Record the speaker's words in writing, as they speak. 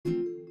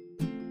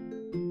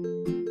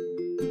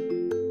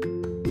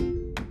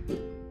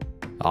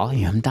I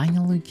am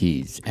Daniel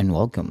Lucas and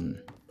welcome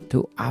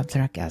to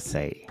Abstract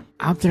Essay.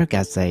 Abstract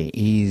Essay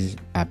is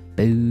a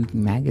book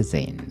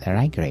magazine that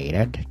I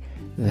created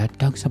that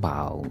talks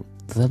about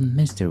the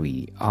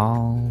mystery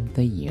of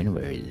the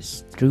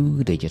universe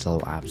through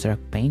digital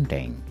abstract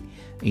painting.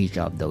 Each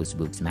of those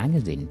books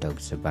magazine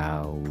talks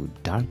about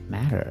dark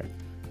matter,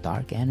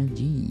 dark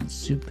energy,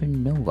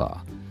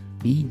 supernova,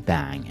 Big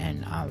Bang,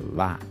 and a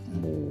lot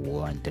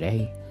more. And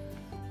today,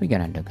 we're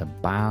gonna talk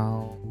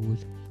about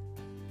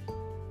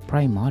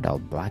primordial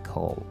black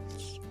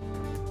holes.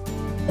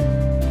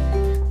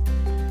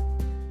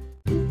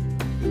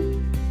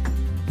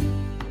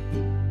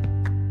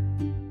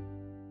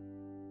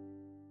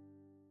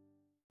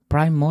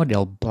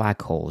 Primordial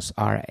black holes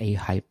are a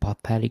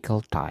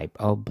hypothetical type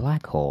of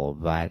black hole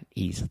that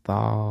is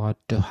thought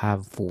to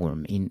have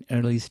formed in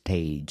early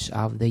stages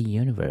of the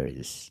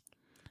universe,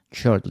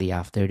 shortly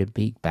after the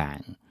Big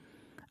Bang.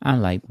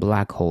 Unlike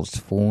black holes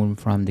formed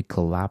from the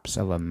collapse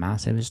of a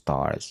massive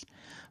stars,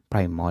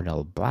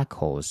 primordial black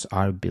holes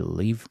are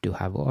believed to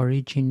have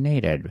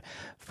originated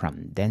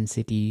from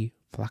density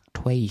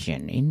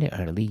fluctuation in the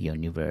early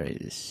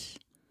universe.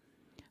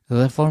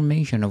 The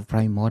formation of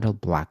primordial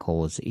black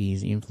holes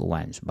is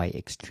influenced by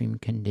extreme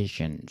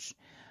conditions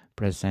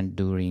present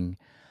during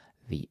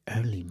the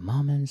early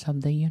moments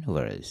of the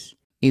universe.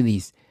 It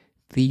is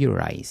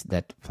theorized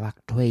that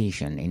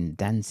fluctuation in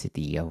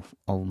density of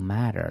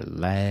matter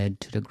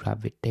led to the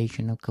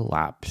gravitational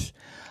collapse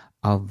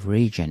of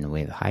regions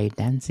with high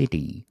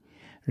density,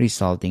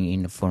 resulting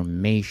in the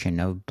formation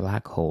of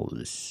black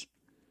holes.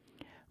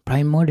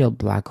 Primordial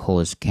black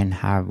holes can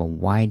have a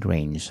wide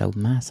range of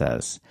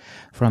masses,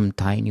 from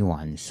tiny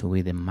ones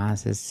with a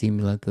mass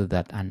similar to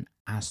that of an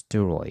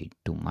asteroid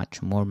to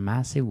much more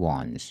massive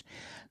ones,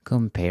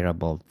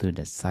 comparable to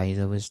the size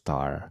of a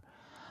star,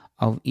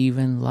 of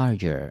even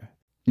larger.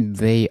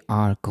 They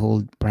are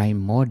called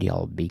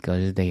primordial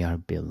because they are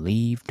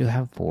believed to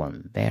have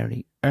formed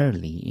very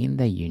early in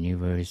the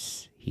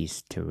universe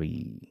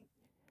history.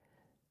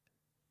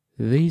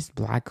 These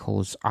black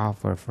holes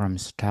differ from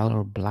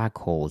stellar black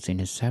holes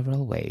in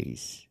several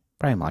ways.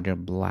 Primordial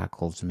black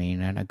holes may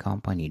not be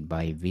accompanied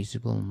by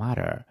visible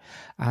matter,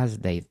 as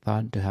they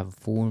thought to have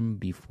formed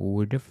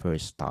before the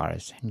first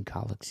stars and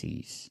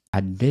galaxies.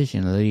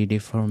 Additionally, the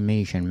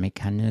formation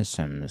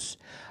mechanisms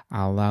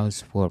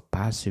allows for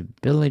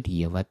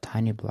possibility of a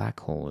tiny black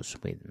holes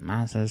with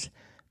masses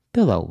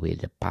below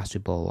with the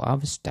possible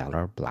of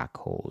stellar black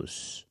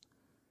holes.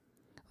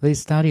 The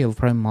study of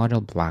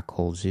primordial black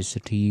holes is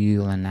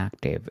still an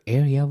active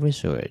area of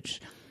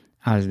research,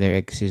 as their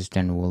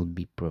existence will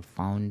be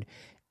profound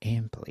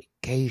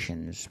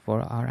implications for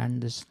our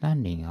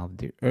understanding of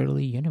the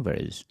early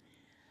universe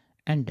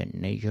and the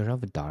nature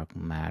of dark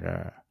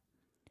matter.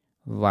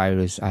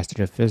 Various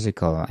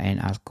astrophysical and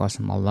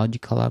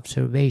cosmological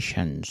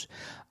observations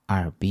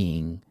are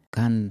being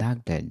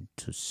conducted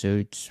to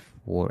search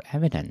for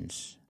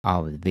evidence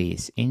of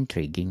these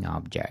intriguing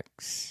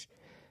objects.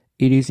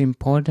 It is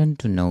important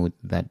to note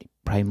that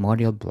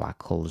primordial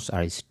black holes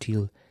are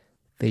still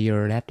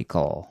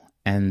theoretical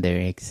and their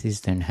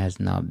existence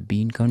has not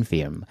been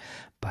confirmed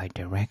by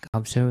direct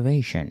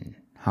observation.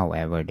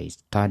 However, the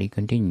study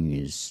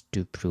continues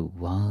to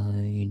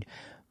provide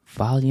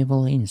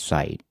valuable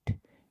insight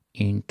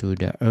into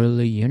the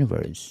early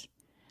universe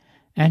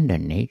and the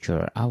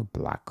nature of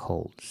black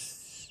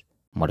holes.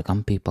 More to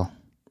come, people.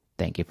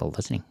 Thank you for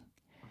listening,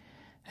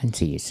 and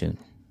see you soon.